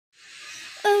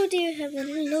dear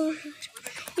Heavenly Lord,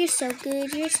 you're so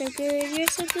good, you're so good, you're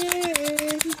so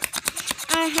good.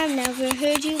 I have never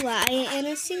heard you lie in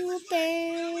a single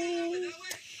thing.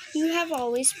 You have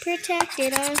always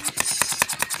protected us.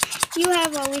 You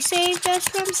have always saved us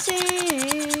from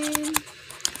sin.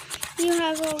 You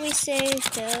have always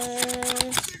saved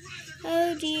us.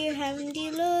 Oh, dear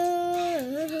Heavenly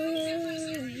Lord.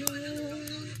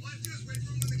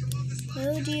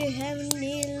 Oh, dear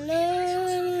Heavenly Lord.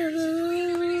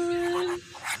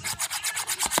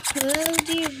 Oh,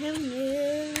 dear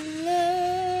Heavenly Lord.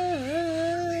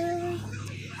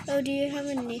 Oh, dear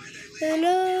Heavenly Lord.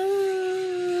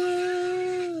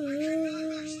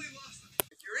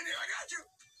 If you're in here, I got you.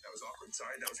 That was awkward.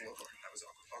 Sorry, that was a little awkward. That was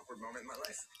an awkward moment in my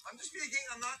life. I'm just speaking.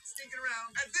 I'm not stinking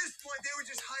around. At this point, they would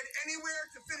just hide anywhere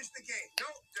to finish the game.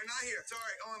 No, they're not here.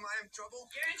 Sorry. Oh, am I in trouble?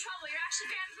 You're in trouble. You're actually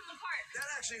banned from the park.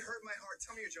 That actually hurt my heart.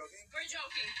 Tell me you're joking. We're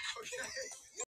joking. Okay.